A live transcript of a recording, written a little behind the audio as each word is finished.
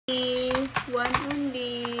One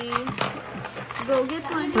only. Go, get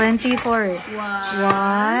one. 24.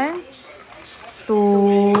 One. 1,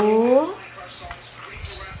 2,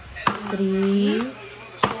 3,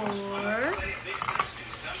 4,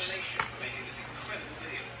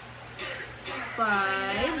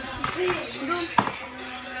 5. Go.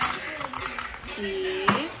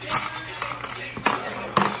 6.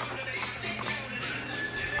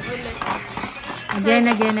 Ulit.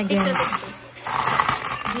 Again.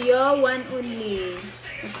 Gio, one only.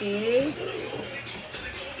 Okay.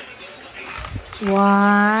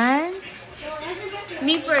 1.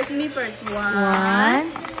 Me first.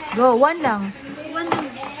 1. Go, 1 lang. 1,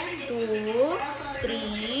 2,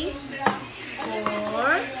 3,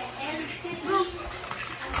 4. Go.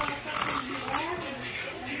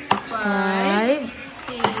 5,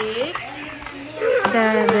 6,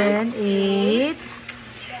 7, 8,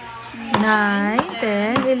 9,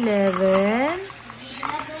 10, 11,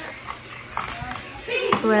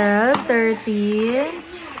 12, 13,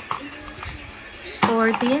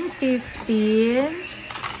 14, 15,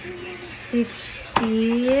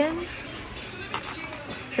 16,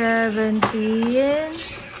 17,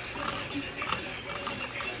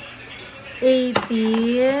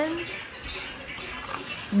 18,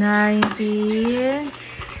 19,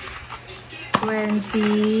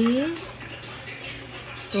 20,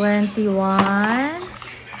 21,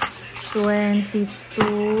 22,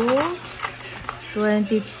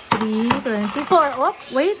 23, 24. Oh,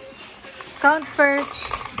 wait. Count first.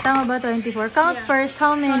 Tama ba 24? Count first.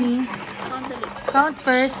 How many? Count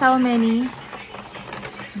first. How many?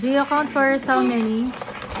 Gio, count first. How many?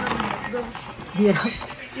 Go. Gio.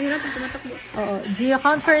 Hirap, tumatakbo. Oo. Gio,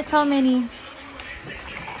 count first. How many?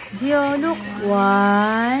 Gio, look.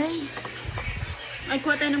 1, Ay,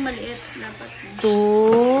 kuha tayo ng maliit. Dapat.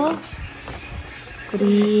 2,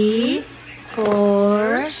 3,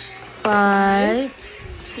 4, 5,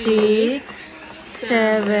 6,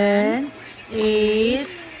 7, 8,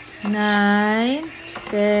 9,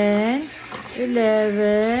 10,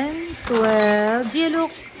 11, 12. Gio,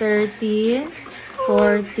 look. 13,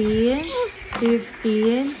 14,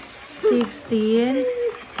 15, 16,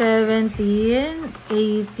 17,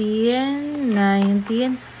 18,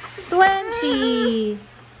 19, 20,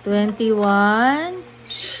 21,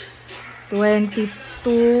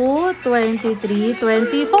 22, 23,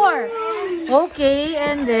 24. Okay,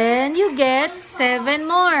 and then you get 7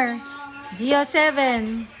 more. Gio,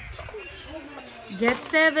 7. Get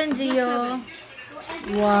 7, Gio.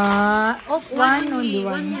 1. Oh, 1 only.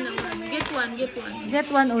 1. Get one. Get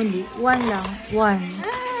 1 only. 1 lang. 1.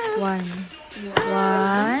 1.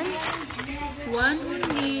 1. 1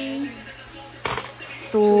 only.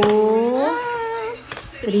 2,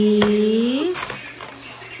 3,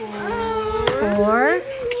 4,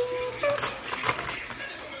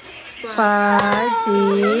 5,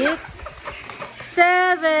 6,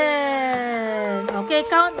 7. Okay,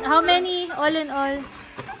 count. How many? All in all.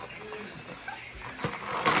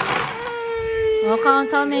 Oh, count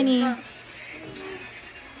how many? 1,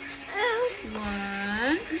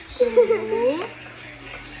 2,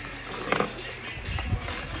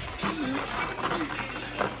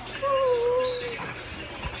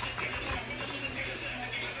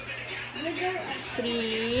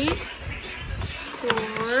 3,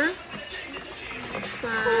 4,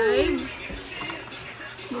 5.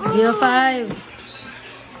 Gio, 5.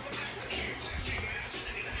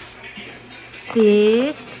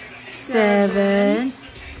 6, 7,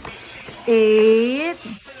 8,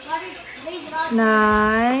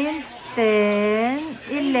 9, 10,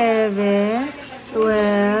 11,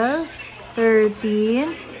 12,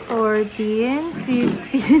 13, 14,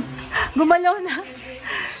 15. Gumalaw na.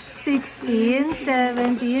 16,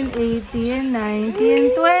 17, 18,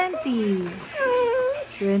 19, 20.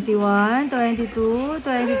 21, 22,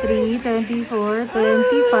 23, 24,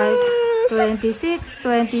 25, 26,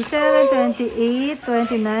 27, 28,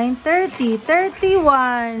 29, 30,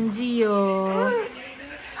 31. Gio.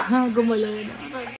 Gumalaw na.